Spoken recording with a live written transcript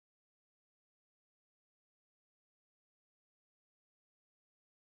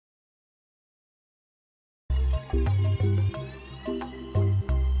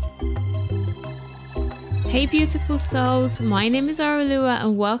Hey, beautiful souls. My name is Aralua,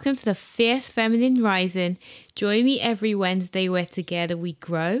 and welcome to the Fierce Feminine Rising. Join me every Wednesday where together we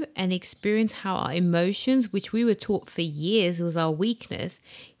grow and experience how our emotions, which we were taught for years was our weakness,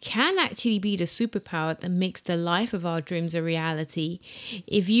 can actually be the superpower that makes the life of our dreams a reality.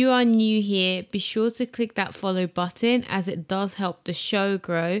 If you are new here, be sure to click that follow button as it does help the show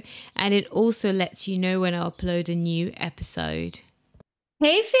grow, and it also lets you know when I upload a new episode.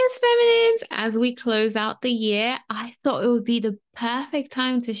 Hey, Fierce Feminines! As we close out the year, I thought it would be the perfect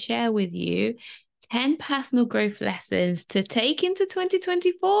time to share with you 10 personal growth lessons to take into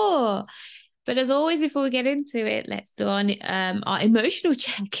 2024. But as always, before we get into it, let's do our emotional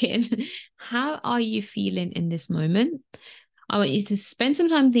check-in. How are you feeling in this moment? I want you to spend some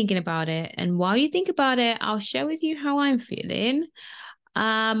time thinking about it. And while you think about it, I'll share with you how I'm feeling.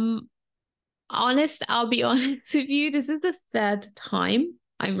 Um, I'll be honest with you. This is the third time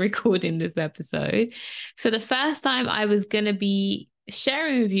I'm recording this episode. So the first time I was going to be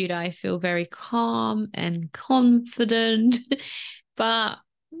sharing with you that I feel very calm and confident. But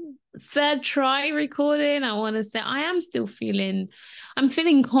third try recording, I want to say I'm feeling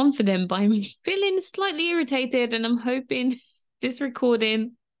confident, but I'm feeling slightly irritated. And I'm hoping this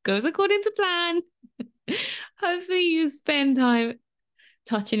recording goes according to plan. Hopefully you spend time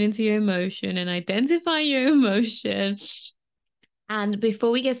touching into your emotion and identify your emotion. And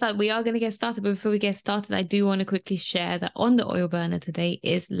before we get started, we are going to get started. But before we get started, I do want to quickly share that on the oil burner today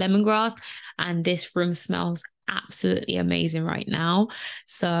is lemongrass. And this room smells absolutely amazing right now.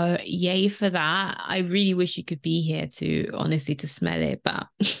 So yay for that. I really wish you could be here to honestly to smell it, but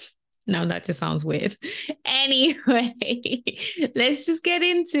no, that just sounds weird. Anyway, let's just get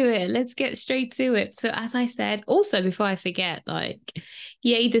into it. Let's get straight to it. So, as I said, also before I forget,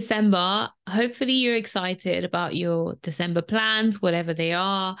 yay, December. Hopefully, you're excited about your December plans, whatever they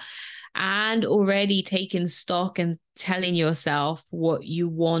are, and already taking stock and telling yourself what you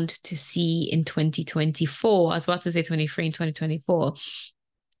want to see in 2024. I was about to say 23 in 2024.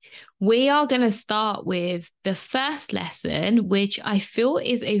 We are going to start with the first lesson, which I feel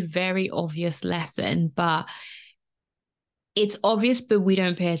is a very obvious lesson, but it's obvious, but we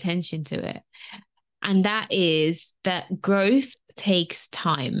don't pay attention to it. And that is that growth takes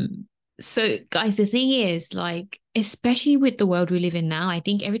time. So, guys, the thing is, especially with the world we live in now, I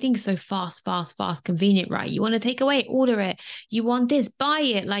think everything's so fast, fast, fast, convenient, right? You want to take away, order it. You want this, buy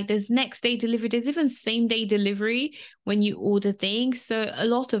it. Like there's next day delivery. There's even same day delivery when you order things. So a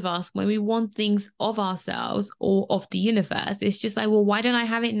lot of us, when we want things of ourselves or of the universe, it's just like, well, why don't I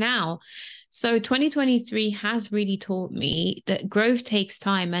have it now? So 2023 has really taught me that growth takes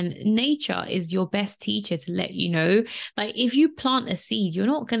time, and nature is your best teacher to let you know. Like if you plant a seed, you're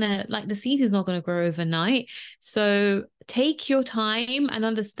not gonna the seed is not gonna grow overnight. So take your time and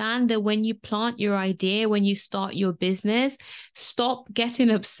understand that when you plant your idea, when you start your business, stop getting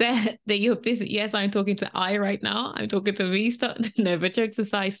upset that your business. Yes, I'm talking to I right now. I'm talking to me. Stop. No, but jokes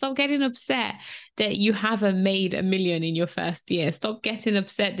aside, stop getting upset that you haven't made a million in your first year. Stop getting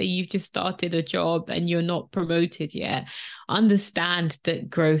upset that you've just started a job and you're not promoted yet. Understand that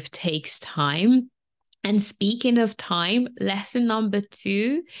growth takes time. And speaking of time, lesson number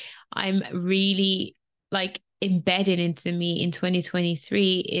 2, I'm really embedded into me in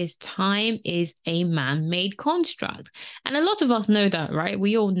 2023 is time is a man-made construct. And a lot of us know that, right?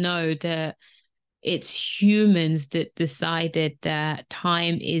 We all know that it's humans that decided that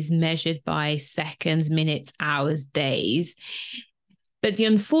time is measured by seconds, minutes, hours, days. But the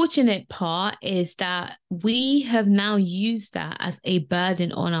unfortunate part is that we have now used that as a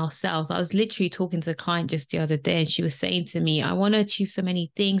burden on ourselves. I was literally talking to a client just the other day, and she was saying to me, I want to achieve so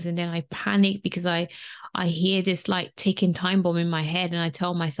many things. And then I panic because I hear this ticking time bomb in my head, and I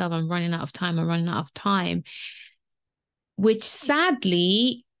tell myself, I'm running out of time. I'm running out of time, which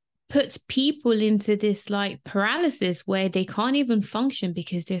sadly puts people into this paralysis where they can't even function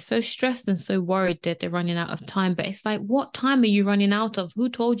because they're so stressed and so worried that they're running out of time. But it's like, what time are you running out of? Who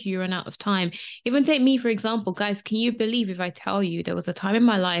told you run out of time? Even take me, for example, guys, can you believe if I tell you there was a time in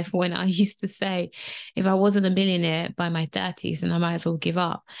my life when I used to say, if I wasn't a millionaire by my 30s, then I might as well give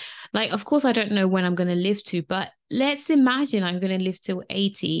up. Of course, I don't know when I'm going to live to, but let's imagine I'm going to live till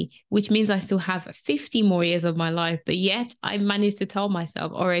 80, which means I still have 50 more years of my life. But yet I managed to tell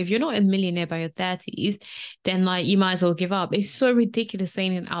myself, all right, if you're not a millionaire by your 30s, then you might as well give up. It's so ridiculous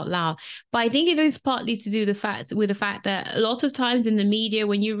saying it out loud. But I think it is partly to do with the fact that a lot of times in the media,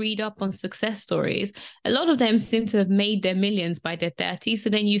 when you read up on success stories, a lot of them seem to have made their millions by their 30s. So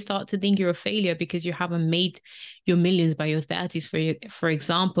then you start to think you're a failure because you haven't made your millions by your 30s, for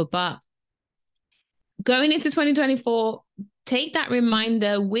example. But going into 2024, take that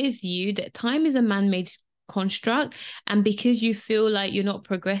reminder with you that time is a man-made construct. And because you feel like you're not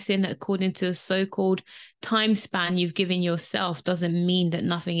progressing according to a so-called time span you've given yourself, doesn't mean that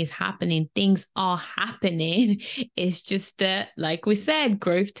nothing is happening. Things are happening. It's just that, like we said,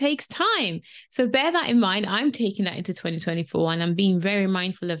 growth takes time. So bear that in mind. I'm taking that into 2024, and I'm being very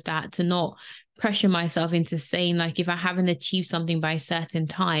mindful of that, to not pressure myself into saying, like, if I haven't achieved something by a certain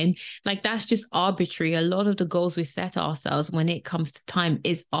time, like, that's just arbitrary. A lot of the goals we set ourselves when it comes to time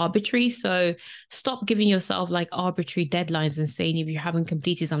is arbitrary. So stop giving yourself like arbitrary deadlines and saying if you haven't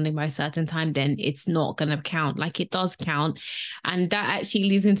completed something by a certain time, then it's not going to count. Like, it does count. And that actually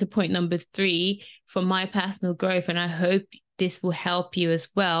leads into point number 3 for my personal growth. And I hope this will help you as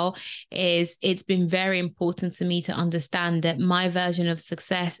well, is it's been very important to me to understand that my version of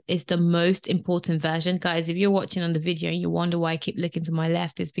success is the most important version. Guys, if you're watching on the video and you wonder why I keep looking to my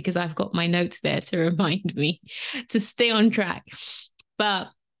left, it's because I've got my notes there to remind me to stay on track. But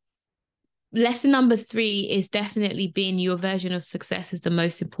lesson number 3 is definitely being your version of success is the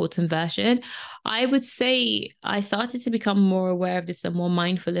most important version. I would say I started to become more aware of this and more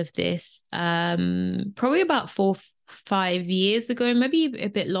mindful of this probably about 4-5 years ago, maybe a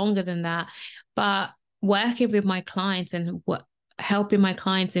bit longer than that. But working with my clients and helping my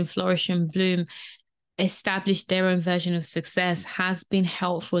clients in flourish and bloom establish their own version of success has been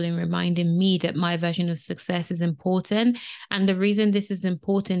helpful in reminding me that my version of success is important. And the reason this is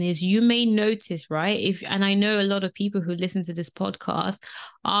important is you may notice, right? And I know a lot of people who listen to this podcast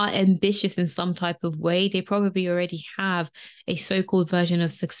are ambitious in some type of way. They probably already have a so-called version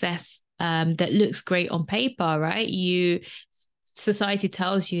of success that looks great on paper, right? Society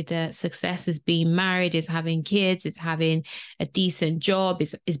tells you that success is being married, is having kids, it's having a decent job,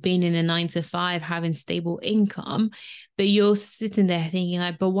 is being in a 9-to-5, having stable income. But you're sitting there thinking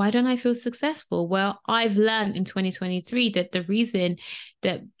like, but why don't I feel successful? Well, I've learned in 2023 that the reason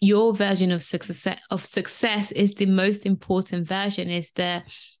that your version of success is the most important version is that,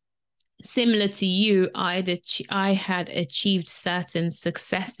 similar to you, I had achieved certain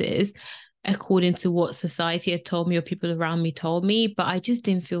successes according to what society had told me or people around me told me, but I just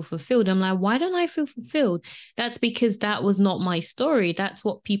didn't feel fulfilled. I'm like, why don't I feel fulfilled? That's because that was not my story. That's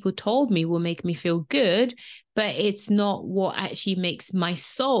what people told me will make me feel good, but it's not what actually makes my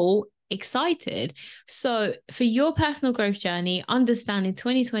soul excited. So for your personal growth journey, understand in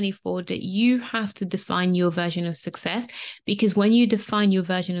 2024 that you have to define your version of success, because when you define your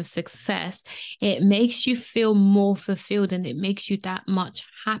version of success, it makes you feel more fulfilled and it makes you that much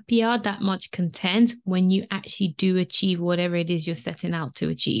happier, that much content when you actually do achieve whatever it is you're setting out to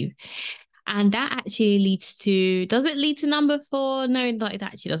achieve. And that actually leads to, does it lead to number 4? No, it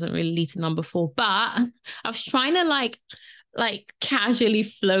actually doesn't really lead to number 4, but I was trying to like casually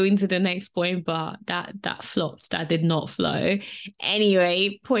flow into the next point, but that flopped. That did not flow.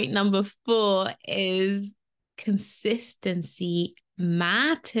 Anyway, point number 4 is consistency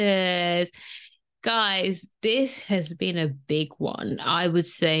matters. Guys, this has been a big one. I would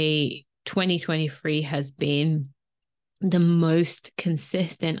say 2023 has been the most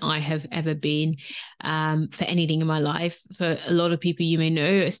consistent I have ever been for anything in my life. For a lot of people you may know,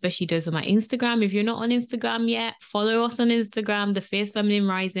 especially those on my Instagram. If you're not on Instagram yet, follow us on Instagram, The Fierce Feminine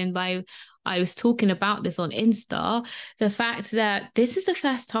Rising. I was talking about this on Insta, the fact that this is the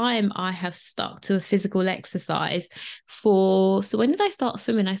first time I have stuck to a physical exercise so when did I start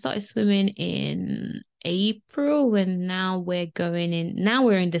swimming? I started swimming in April, and now we're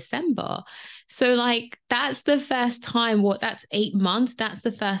in December. So like, that's the first time, that's 8 months. That's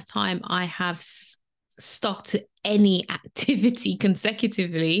the first time I have stuck to any activity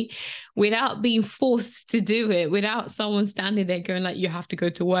consecutively without being forced to do it, without someone standing there going like, you have to go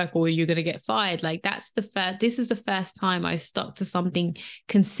to work or you're going to get fired. Like, this is the first time I stuck to something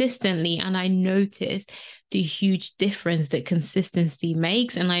consistently, and I noticed the huge difference that consistency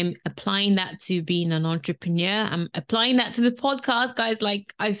makes. And I'm applying that to being an entrepreneur. I'm applying that to the podcast, guys.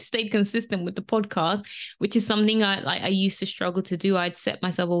 Like, I've stayed consistent with the podcast, which is something I used to struggle to do. I'd set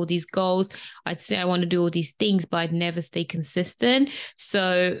myself all these goals. I'd say I want to do all these things, but I'd never stay consistent.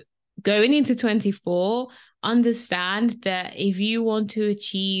 So going into 24, understand that if you want to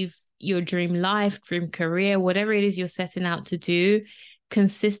achieve your dream life, dream career, whatever it is you're setting out to do,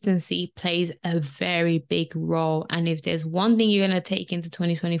 consistency plays a very big role. And if there's one thing you're going to take into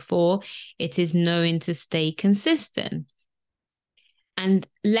 2024, it is knowing to stay consistent. And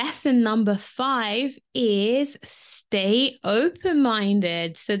lesson number 5 is stay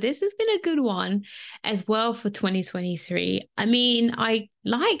open-minded. So this has been a good one as well for 2023. I mean, I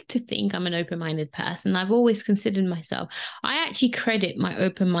like to think I'm an open-minded person. I've always considered myself. I actually credit my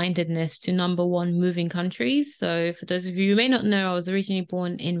open-mindedness to number one, moving countries. So for those of you who may not know, I was originally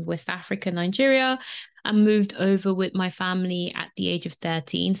born in West Africa, Nigeria. I moved over with my family at the age of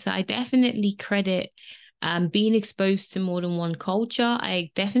 13. So I definitely credit being exposed to more than one culture.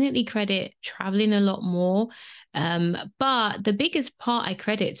 I definitely credit traveling a lot more. But the biggest part I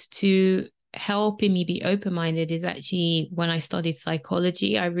credit to helping me be open-minded is actually when I studied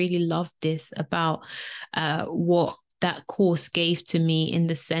psychology. I really loved this about what that course gave to me, in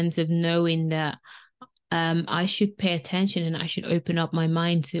the sense of knowing that I should pay attention and I should open up my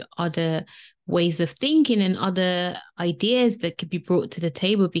mind to other ways of thinking and other ideas that could be brought to the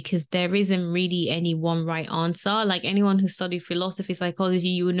table, because there isn't really any one right answer. Like anyone who studied philosophy, psychology,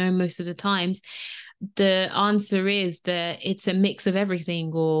 you will know most of the times the answer is that it's a mix of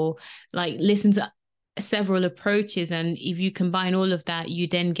everything, or like listen to several approaches. And if you combine all of that, you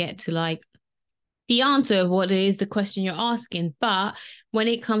then get to like the answer of what it is the question you're asking. But when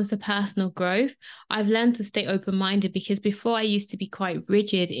it comes to personal growth, I've learned to stay open-minded, because before I used to be quite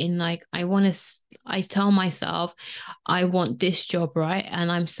rigid in like, I tell myself, I want this job, right?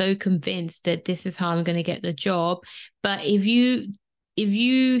 And I'm so convinced that this is how I'm going to get the job. But if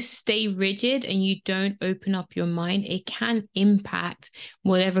you stay rigid and you don't open up your mind, it can impact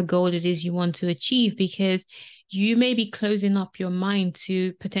whatever goal it is you want to achieve, because you may be closing up your mind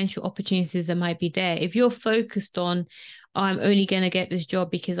to potential opportunities that might be there. If you're focused on, oh, I'm only going to get this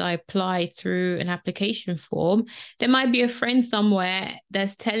job because I applied through an application form, there might be a friend somewhere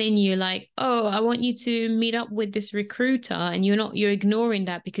that's telling you like, oh, I want you to meet up with this recruiter, and you're ignoring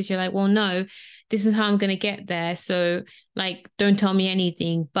that because you're like, well, no, this is how I'm going to get there. So like, don't tell me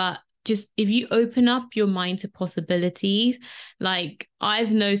anything. But just if you open up your mind to possibilities, like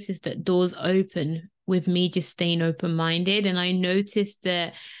I've noticed that doors open with me just staying open-minded. And I noticed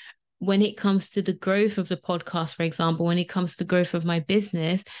that when it comes to the growth of the podcast, for example, when it comes to the growth of my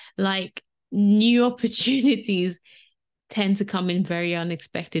business, like new opportunities tend to come in very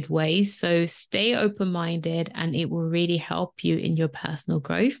unexpected ways. So stay open-minded and it will really help you in your personal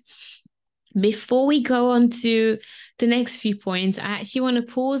growth. Before we go on to the next few points, I actually want to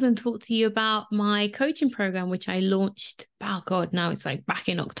pause and talk to you about my coaching program, which I launched, oh God, now it's like back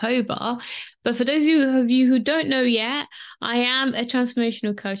in October. But for those of you who don't know yet, I am a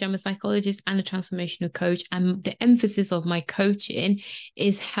transformational coach. I'm a psychologist and a transformational coach. And the emphasis of my coaching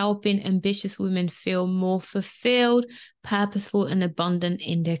is helping ambitious women feel more fulfilled, purposeful, and abundant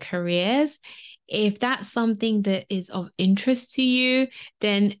in their careers. If that's something that is of interest to you,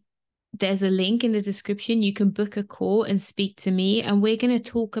 then there's a link in the description. You can book a call and speak to me, and we're going to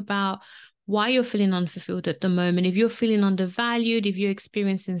talk about why you're feeling unfulfilled at the moment. If you're feeling undervalued, if you're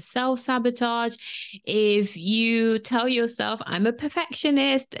experiencing self-sabotage, if you tell yourself, I'm a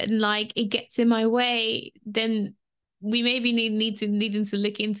perfectionist and like it gets in my way, then we maybe needing to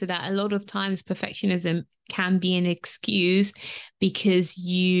look into that. A lot of times perfectionism can be an excuse because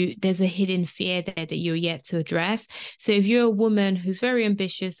there's a hidden fear there that you're yet to address. So if you're a woman who's very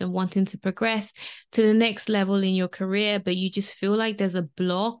ambitious and wanting to progress to the next level in your career, but you just feel like there's a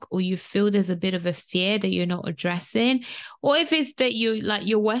block, or you feel there's a bit of a fear that you're not addressing, or if it's that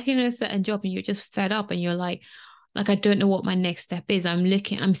you're working in a certain job and you're just fed up and you're like, I don't know what my next step is.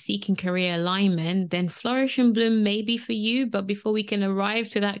 I'm seeking career alignment, then Flourish and Bloom may be for you. But before we can arrive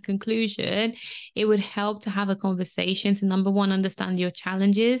to that conclusion, it would help to have a conversation to, number one, understand your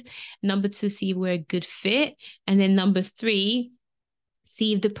challenges. Number two, see if we're a good fit. And then number three,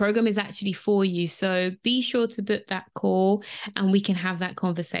 see if the program is actually for you. So be sure to book that call and we can have that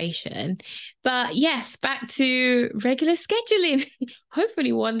conversation. But yes, back to regular scheduling.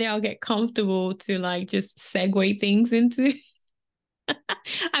 Hopefully one day I'll get comfortable to like just segue things into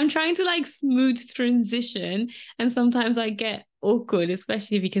I'm trying to like smooth transition, and sometimes I get awkward,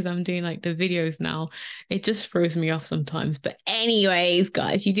 especially because I'm doing like the videos now. It just throws me off sometimes. But anyways,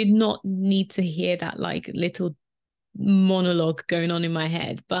 guys, you did not need to hear that like little monologue going on in my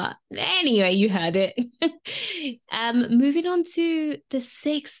head, but anyway, you heard it. Moving on to the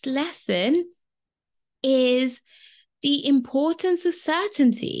 6th lesson is the importance of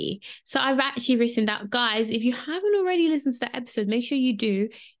certainty. So I've actually written that, guys, if you haven't already listened to that episode, make sure you do.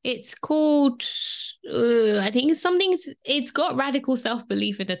 It's called, I think it's got radical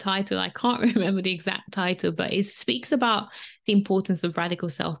self-belief in the title. I can't remember the exact title, but it speaks about the importance of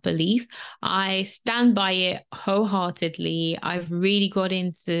radical self-belief. I stand by it wholeheartedly. I've really got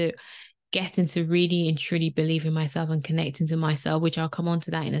into getting to really and truly believe in myself and connecting to myself, which I'll come on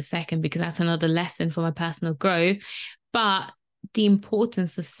to that in a second, because that's another lesson for my personal growth. But the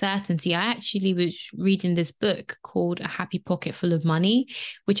importance of certainty. I actually was reading this book called A Happy Pocket Full of Money,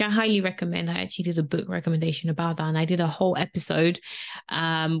 which I highly recommend. I actually did a book recommendation about that, and I did a whole episode,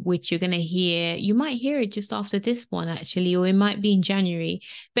 which you're going to hear. You might hear it just after this one, actually, or it might be in January.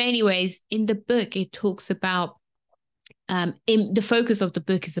 But anyways, in the book, it talks about the focus of the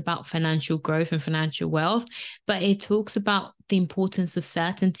book is about financial growth and financial wealth, but it talks about the importance of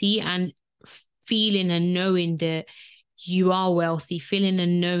certainty and feeling and knowing that you are wealthy, feeling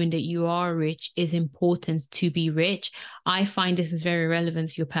and knowing that you are rich is important to be rich. I find this is very relevant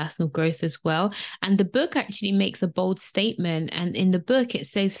to your personal growth as well. And the book actually makes a bold statement. And in the book, it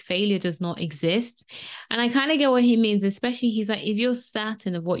says failure does not exist. And I kind of get what he means, especially he's like, if you're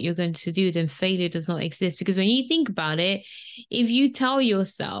certain of what you're going to do, then failure does not exist. Because when you think about it, if you tell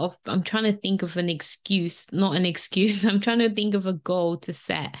yourself, I'm trying to think of an excuse, not an excuse, I'm trying to think of a goal to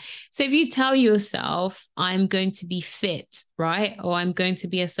set. So if you tell yourself, I'm going to be fit, right? Or I'm going to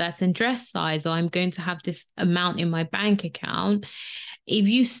be a certain dress size, or I'm going to have this amount in my bank account. If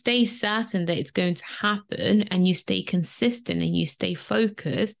you stay certain that it's going to happen and you stay consistent and you stay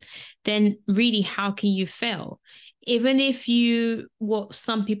focused, then really, how can you fail? Even if what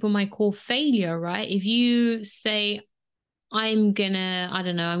some people might call failure, right? If you say, I'm gonna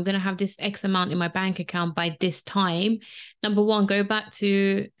have this X amount in my bank account by this time. Number one,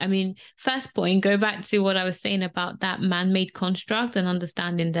 first point, go back to what I was saying about that man-made construct and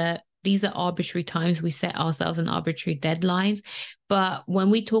understanding that these are arbitrary times. We set ourselves an arbitrary deadlines. But when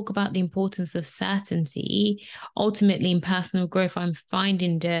we talk about the importance of certainty, ultimately in personal growth, I'm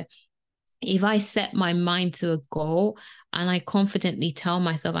finding that if I set my mind to a goal and I confidently tell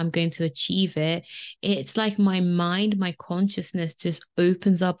myself I'm going to achieve it, it's like my mind, my consciousness just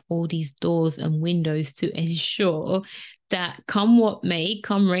opens up all these doors and windows to ensure that come what may,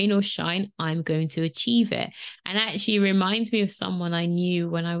 come rain or shine, I'm going to achieve it. And actually reminds me of someone I knew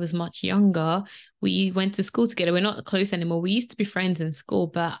when I was much younger. We went to school together. We're not close anymore. We used to be friends in school,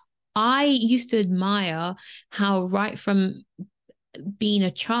 but I used to admire how right from being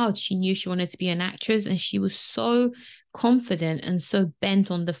a child, she knew she wanted to be an actress, and she was so confident and so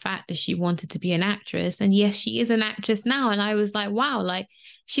bent on the fact that she wanted to be an actress. And yes, she is an actress now. And I was like, wow, like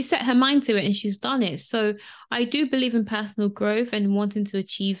she set her mind to it and she's done it. So I do believe in personal growth and wanting to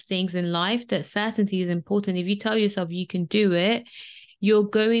achieve things in life, that certainty is important. If you tell yourself you can do it, you're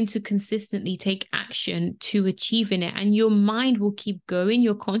going to consistently take action to achieving it, and your mind will keep going,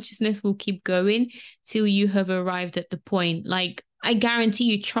 your consciousness will keep going till you have arrived at the point. Like, I guarantee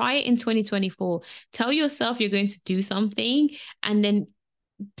you, try it in 2024. Tell yourself you're going to do something and then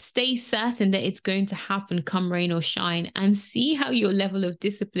stay certain that it's going to happen come rain or shine, and see how your level of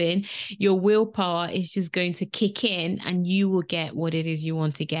discipline, your willpower is just going to kick in and you will get what it is you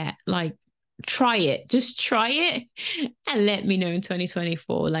want to get. Like, try it, just try it and let me know in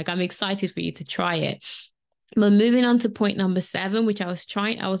 2024. Like, I'm excited for you to try it. But moving on to point number 7, which I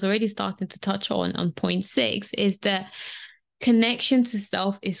was already starting to touch on point 6, is that connection to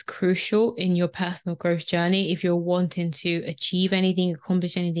self is crucial in your personal growth journey. If you're wanting to achieve anything,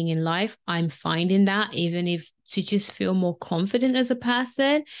 accomplish anything in life, I'm finding that even if to just feel more confident as a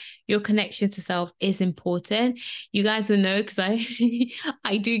person, your connection to self is important. You guys will know, because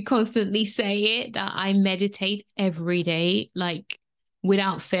I do constantly say it, that I meditate every day, like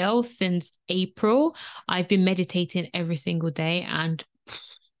without fail. Since April, I've been meditating every single day. And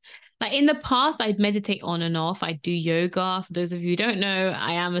like in the past, I'd meditate on and off. I do yoga. For those of you who don't know,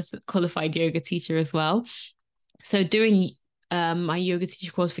 I am a qualified yoga teacher as well. So during my yoga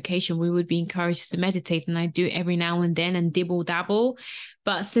teacher qualification, we would be encouraged to meditate, and I do it every now and then and dibble dabble.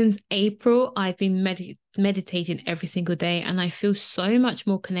 But since April, I've been meditating every single day, and I feel so much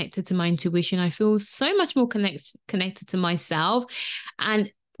more connected to my intuition. I feel so much more connected to myself.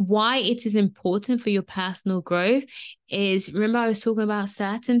 And why it is important for your personal growth is, remember I was talking about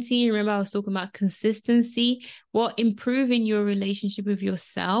certainty, remember I was talking about consistency, improving your relationship with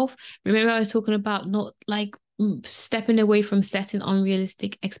yourself. Remember I was talking about not like stepping away from setting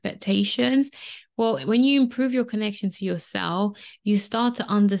unrealistic expectations. Well, when you improve your connection to yourself, you start to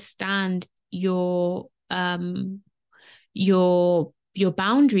understand your your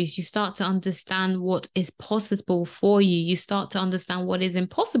boundaries. You start to understand what is possible for you. You start to understand what is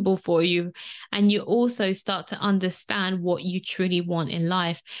impossible for you. And you also start to understand what you truly want in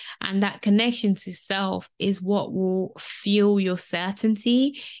life. And that connection to self is what will fuel your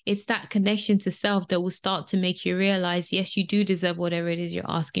certainty. It's that connection to self that will start to make you realize, yes, you do deserve whatever it is you're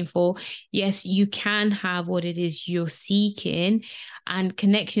asking for. Yes, you can have what it is you're seeking. And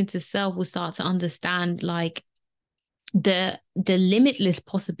connection to self will start to understand like the limitless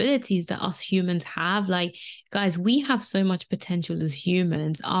possibilities that us humans have. Like, guys, we have so much potential as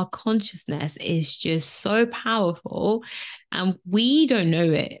humans. Our consciousness is just so powerful and we don't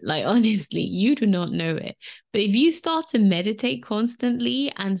know it. Like, honestly, you do not know it. But if you start to meditate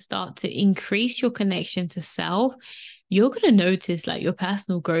constantly and start to increase your connection to self, you're going to notice like your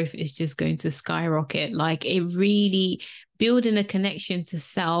personal growth is just going to skyrocket. Like, it really, building a connection to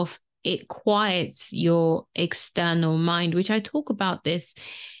self, it quiets your external mind, which I talk about this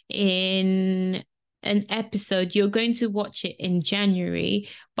in an episode. You're going to watch it in January,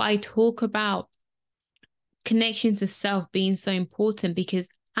 but I talk about connection to self being so important because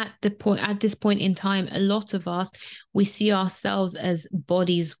at this point in time, a lot of us, we see ourselves as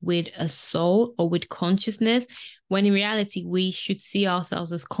bodies with a soul or with consciousness, when in reality we should see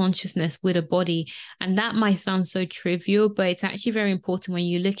ourselves as consciousness with a body. And that might sound so trivial, but it's actually very important when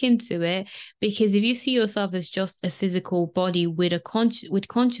you look into it, because if you see yourself as just a physical body with with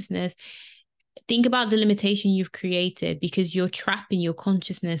consciousness, think about the limitation you've created because you're trapping your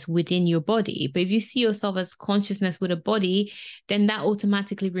consciousness within your body. But if you see yourself as consciousness with a body, then that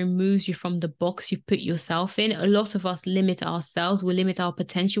automatically removes you from the box you've put yourself in. A lot of us limit ourselves, we limit our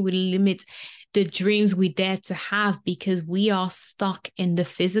potential, we limit the dreams we dare to have because we are stuck in the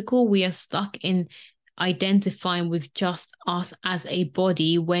physical. We are stuck in identifying with just us as a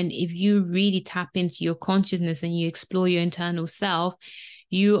body, when if you really tap into your consciousness and you explore your internal self,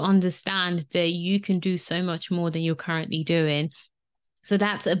 you understand that you can do so much more than you're currently doing. So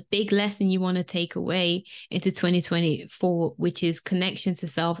that's a big lesson you want to take away into 2024, which is connection to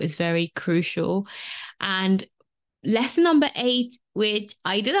self is very crucial. And lesson number 8, which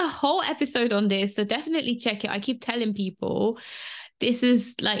I did a whole episode on this, so definitely check it. I keep telling people, this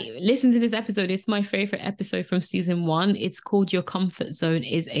is like, listen to this episode. It's my favorite episode from season 1. It's called Your Comfort Zone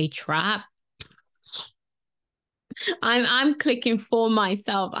is a Trap. I'm clicking for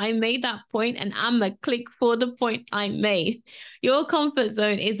myself. I made that point and I'm a click for the point I made. Your comfort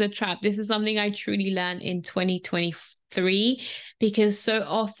zone is a trap. This is something I truly learned in 2023, because so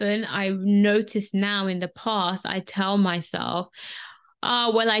often I've noticed now in the past, I tell myself,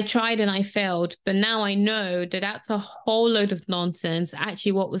 oh, well, I tried and I failed. But now I know that that's a whole load of nonsense.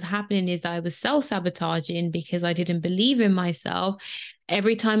 Actually, what was happening is I was self-sabotaging because I didn't believe in myself.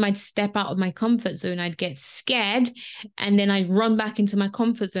 Every time I'd step out of my comfort zone, I'd get scared and then I'd run back into my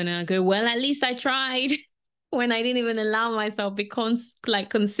comfort zone and I'd go, well, at least I tried. When I didn't even allow myself be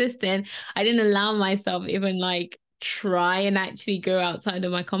consistent. I didn't allow myself even like try and actually go outside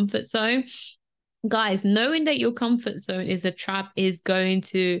of my comfort zone. Guys, knowing that your comfort zone is a trap is going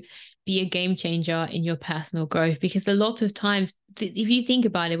to be a game changer in your personal growth, because a lot of times, if you think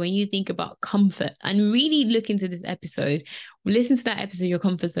about it, when you think about comfort and really look into this episode, listen to that episode, Your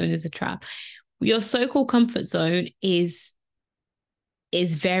Comfort Zone is a Trap. Your so-called comfort zone is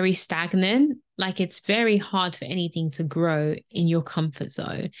very stagnant. Like, it's very hard for anything to grow in your comfort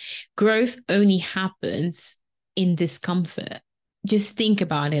zone. Growth only happens in discomfort. Just think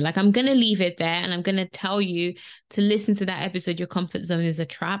about it. Like, I'm going to leave it there and I'm going to tell you to listen to that episode, Your Comfort Zone is a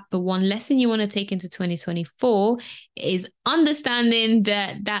Trap. But one lesson you want to take into 2024 is understanding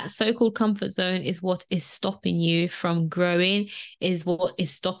that that so-called comfort zone is what is stopping you from growing, is what is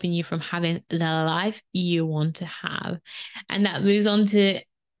stopping you from having the life you want to have. And that moves on to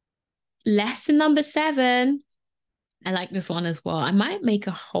lesson number 7. I like this one as well. I might make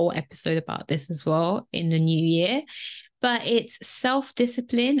a whole episode about this as well in the new year. But it's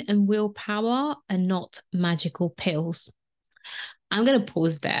self-discipline and willpower and not magical pills. I'm going to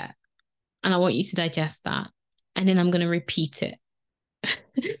pause there and I want you to digest that. And then I'm going to repeat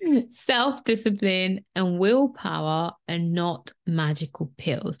it. Self-discipline and willpower and not magical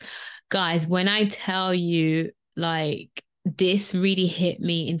pills. Guys, when I tell you, like, this really hit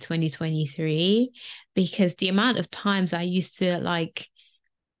me in 2023, because the amount of times I used to, like,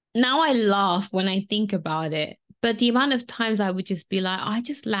 now I laugh when I think about it. But the amount of times I would just be like, I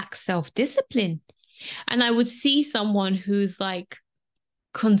just lack self-discipline. And I would see someone who's like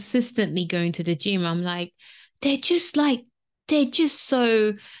consistently going to the gym. I'm like, they're they're just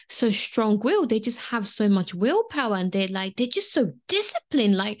so strong-willed. They just have so much willpower, and they're just so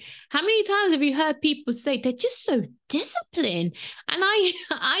disciplined. Like, how many times have you heard people say they're just so disciplined? And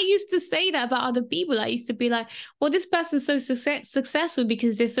I used to say that about other people. I used to be like, well, this person's so successful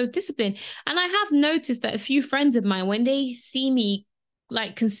because they're so disciplined. And I have noticed that a few friends of mine, when they see me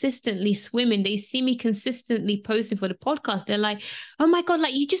like consistently swimming, they see me consistently posting for the podcast, they're like, oh my God,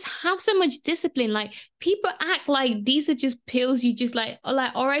 like you just have so much discipline. Like people act like these are just pills you just like,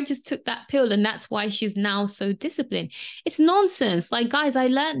 or I just took that pill and that's why she's now so disciplined. It's nonsense. Like, guys, I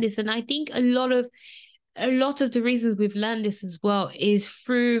learned this, and I think a lot of the reasons we've learned this as well is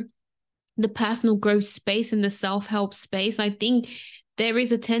through the personal growth space and the self-help space. I think there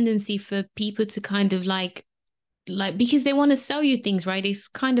is a tendency for people to kind of like because they want to sell you things, right? They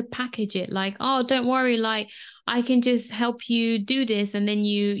kind of package it like, oh, don't worry, like I can just help you do this, and then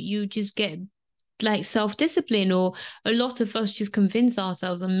you just get like self-discipline. Or a lot of us just convince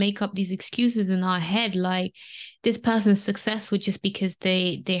ourselves and make up these excuses in our head, like this person's successful just because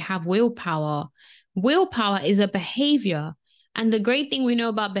they have willpower. Willpower is a behavior. And the great thing we know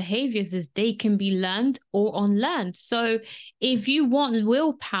about behaviors is they can be learned or unlearned. So if you want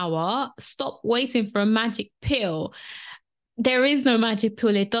willpower, stop waiting for a magic pill. There is no magic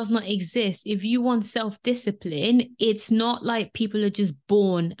pill. It does not exist. If you want self-discipline, it's not like people are just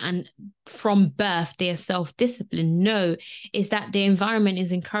born and from birth they are self-disciplined. No, it's that the environment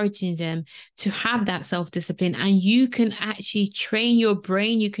is encouraging them to have that self-discipline, and you can actually train your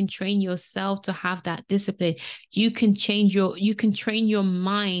brain. You can train yourself to have that discipline. You can train your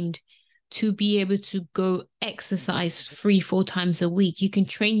mind to be able to go exercise 3-4 times a week. You can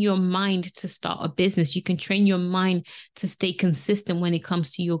train your mind to start a business. You can train your mind to stay consistent when it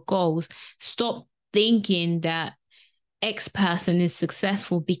comes to your goals. Stop thinking that X person is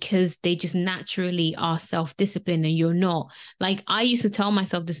successful because they just naturally are self-disciplined and you're not. Like, I used to tell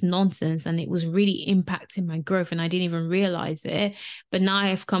myself this nonsense and it was really impacting my growth and I didn't even realize it. But now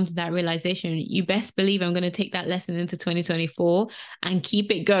I've come to that realization. You best believe I'm going to take that lesson into 2024 and keep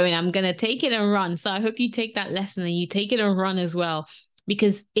it going. I'm going to take it and run. So I hope you take that lesson and you take it and run as well,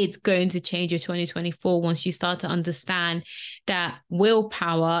 because it's going to change your 2024 once you start to understand that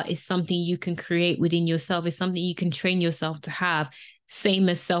willpower is something you can create within yourself. It's something you can train yourself to have. Same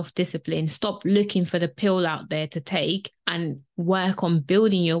as self-discipline. Stop looking for the pill out there to take and work on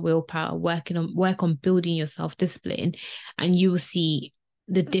building your willpower, work on building your self-discipline, and you will see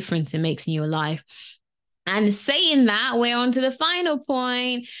the difference it makes in your life. And saying that, we're on to the final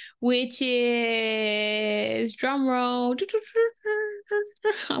point, which is drum roll.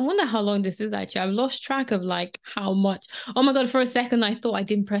 I wonder how long this is actually. I've lost track of like how much. Oh my God, for a second I thought I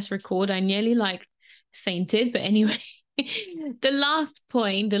didn't press record. I nearly like fainted. But anyway, the last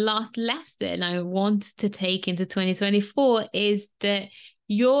point, the last lesson I want to take into 2024 is that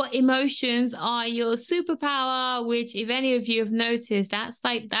your emotions are your superpower, which, if any of you have noticed, that's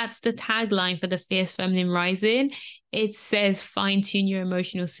the tagline for the Fierce Feminine Rising. It says fine-tune your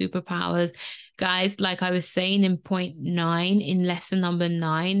emotional superpowers. Guys, like I was saying in point 9, in lesson number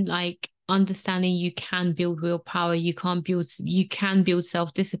 9, like understanding you can build willpower, you can build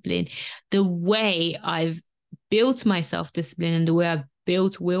self-discipline. The way I've built my self-discipline and the way I've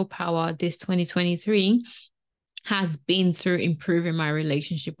built willpower this 2023 has been through improving my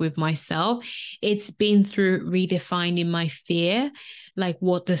relationship with myself. It's been through redefining my fear. Like,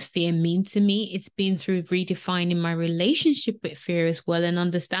 what does fear mean to me? It's been through redefining my relationship with fear as well, and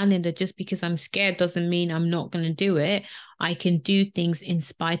understanding that just because I'm scared doesn't mean I'm not going to do it. I can do things in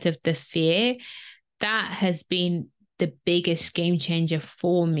spite of the fear. That has been the biggest game changer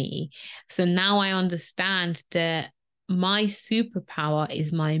for me. So now I understand that my superpower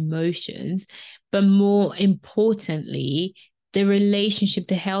is my emotions, but more importantly, the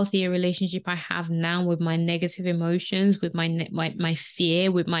healthier relationship I have now with my negative emotions, with my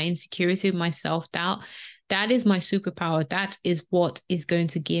fear, with my insecurity, with my self-doubt. That is my superpower. That is what is going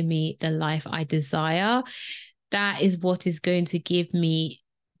to give me the life I desire. That is what is going to give me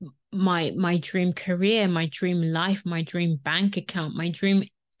my dream career, my dream life, my dream bank account, my dream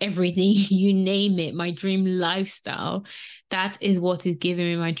everything, you name it, my dream lifestyle. That is what is giving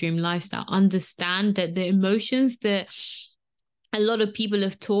me my dream lifestyle. Understand that the emotions that a lot of people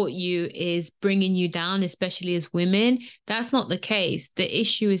have taught you is bringing you down, especially as women. That's not the case. The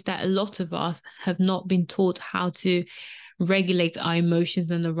issue is that a lot of us have not been taught how to regulate our emotions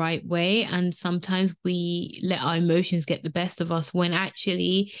in the right way, and sometimes we let our emotions get the best of us, when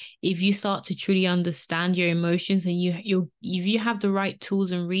actually, if you start to truly understand your emotions and if you have the right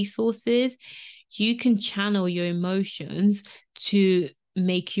tools and resources, you can channel your emotions to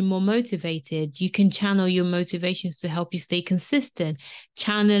make you more motivated. You can channel your motivations to help you stay consistent,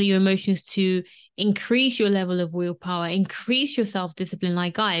 channel your emotions to increase your level of willpower, increase your self-discipline.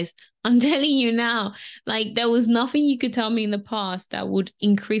 Like, guys, I'm telling you now, like, there was nothing you could tell me in the past that would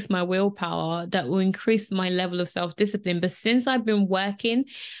increase my willpower, that will increase my level of self-discipline. But since I've been working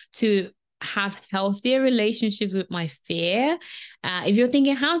to have healthier relationships with my fear, if you're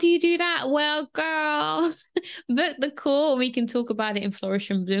thinking, how do you do that? Well, girl, book the call. We can talk about it in Flourish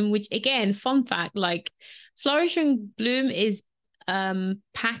and Bloom, which, again, fun fact, like, Flourish and Bloom is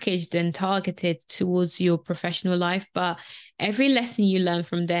packaged and targeted towards your professional life, but every lesson you learn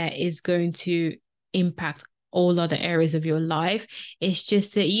from there is going to impact all other areas of your life. It's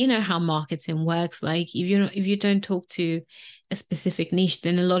just that, you know how marketing works. Like, if you don't talk to a specific niche,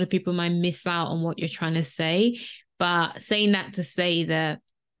 then a lot of people might miss out on what you're trying to say. But saying that to say that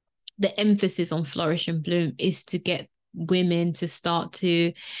the emphasis on Flourish and Bloom is to get women to start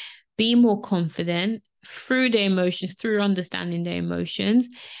to be more confident through their emotions, through understanding their emotions,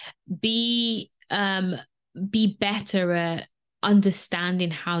 be better at understanding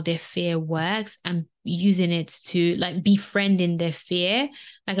how their fear works and using it to, like, befriending their fear.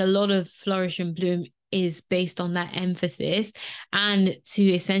 Like, a lot of Flourish and Bloom is based on that emphasis, and to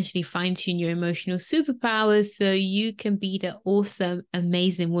essentially fine-tune your emotional superpowers so you can be the awesome,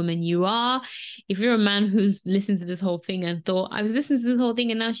 amazing woman you are. If you're a man who's listened to this whole thing and thought, I was listening to this whole thing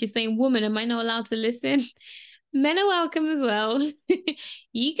and now she's saying, woman, am I not allowed to listen? Men are welcome as well.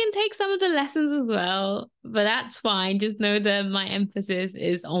 You can take some of the lessons as well, but that's fine. Just know that my emphasis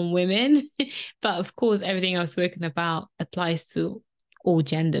is on women. But of course, everything I've spoken about applies to all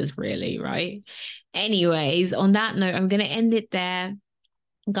genders, really, right? Anyways, on that note, I'm going to end it there.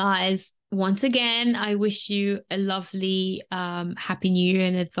 Guys, once again, I wish you a lovely Happy New Year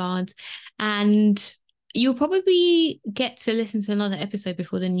in advance. And you'll probably get to listen to another episode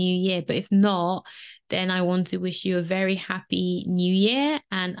before the new year. But if not, then I want to wish you a very happy new year.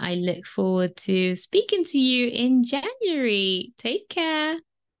 And I look forward to speaking to you in January. Take care.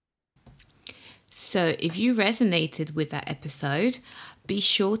 So if you resonated with that episode, be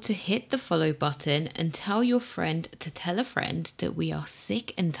sure to hit the follow button and tell your friend to tell a friend that we are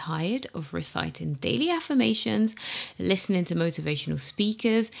sick and tired of reciting daily affirmations, listening to motivational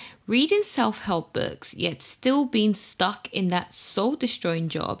speakers, reading self-help books, yet still being stuck in that soul-destroying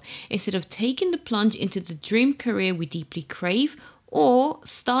job instead of taking the plunge into the dream career we deeply crave, or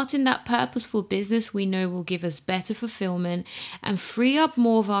starting that purposeful business we know will give us better fulfillment and free up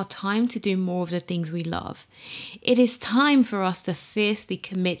more of our time to do more of the things we love. It is time for us to fiercely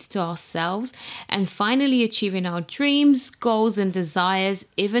commit to ourselves and finally achieving our dreams, goals, and desires,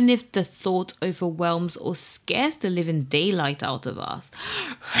 even if the thought overwhelms or scares the living daylight out of us.